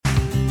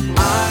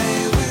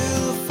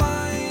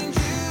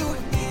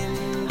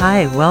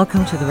Hi,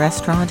 welcome to the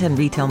Restaurant and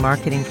Retail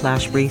Marketing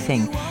Flash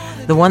Briefing,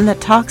 the one that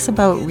talks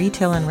about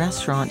retail and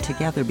restaurant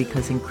together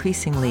because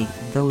increasingly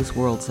those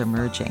worlds are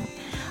merging.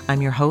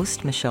 I'm your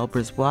host, Michelle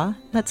Brisbois.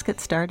 Let's get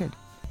started.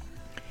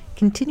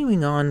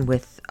 Continuing on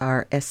with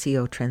our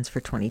SEO trends for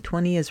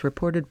 2020, as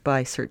reported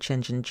by Search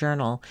Engine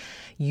Journal,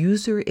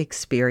 user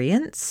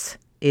experience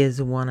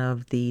is one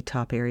of the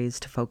top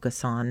areas to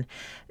focus on,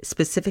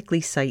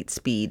 specifically site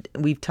speed.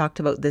 We've talked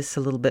about this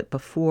a little bit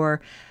before.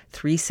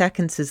 3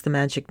 seconds is the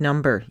magic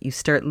number. You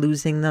start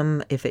losing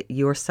them if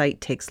your site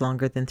takes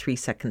longer than 3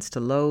 seconds to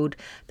load.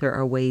 There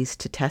are ways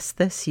to test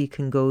this. You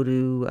can go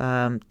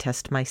to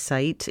Test My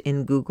Site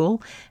in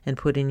Google and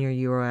put in your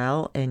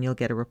URL, and you'll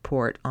get a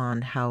report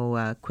on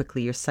how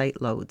quickly your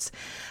site loads.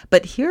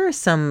 But here are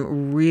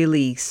some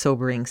really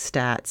sobering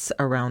stats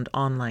around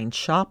online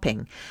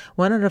shopping.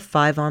 1 out of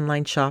 5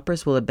 online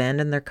shoppers will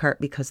abandon their cart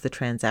because the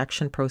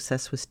transaction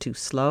process was too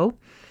slow.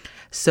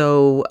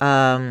 So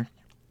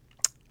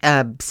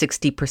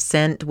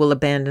 60% will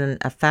abandon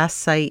a fast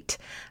site,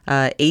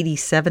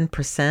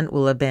 87%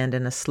 will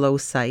abandon a slow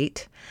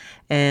site.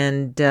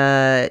 And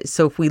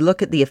so if we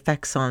look at the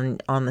effects on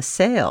the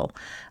sale,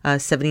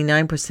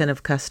 79%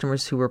 of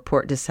customers who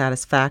report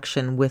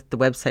dissatisfaction with the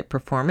website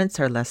performance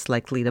are less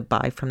likely to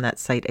buy from that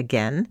site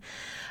again.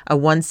 A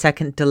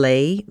 1-second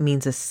delay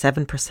means a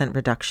 7%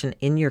 reduction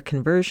in your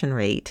conversion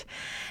rate.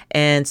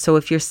 And so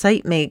if your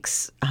site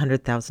makes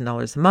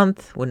 $100,000 a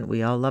month, wouldn't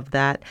we all love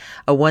that?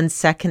 A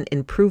 1-second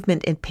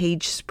improvement in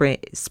page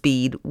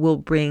speed will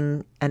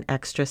bring an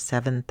extra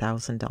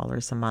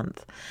 $7,000 a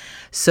month.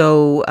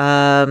 So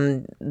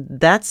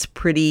that's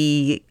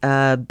pretty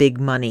big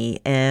money,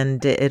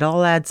 and it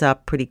all adds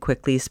up pretty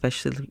quickly,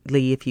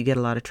 especially if you get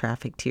a lot of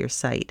traffic to your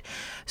site.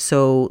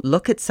 So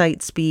look at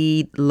site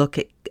speed, look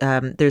at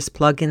there's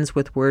plugins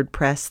with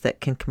WordPress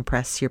that can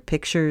compress your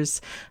pictures,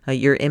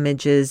 your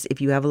images.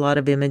 If you have a lot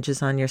of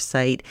images on your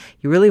site,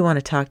 you really want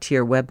to talk to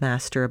your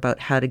webmaster about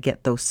how to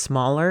get those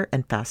smaller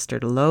and faster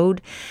to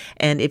load.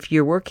 And if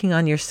you're working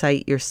on your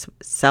site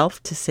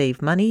yourself to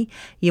save money,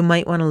 you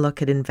might want to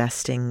look at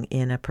investing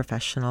in a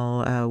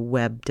professional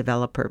web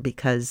developer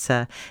because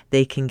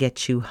they can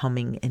get you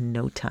humming in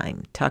no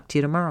time. Talk to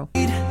you tomorrow.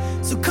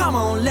 So come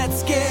on,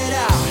 let's get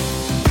out.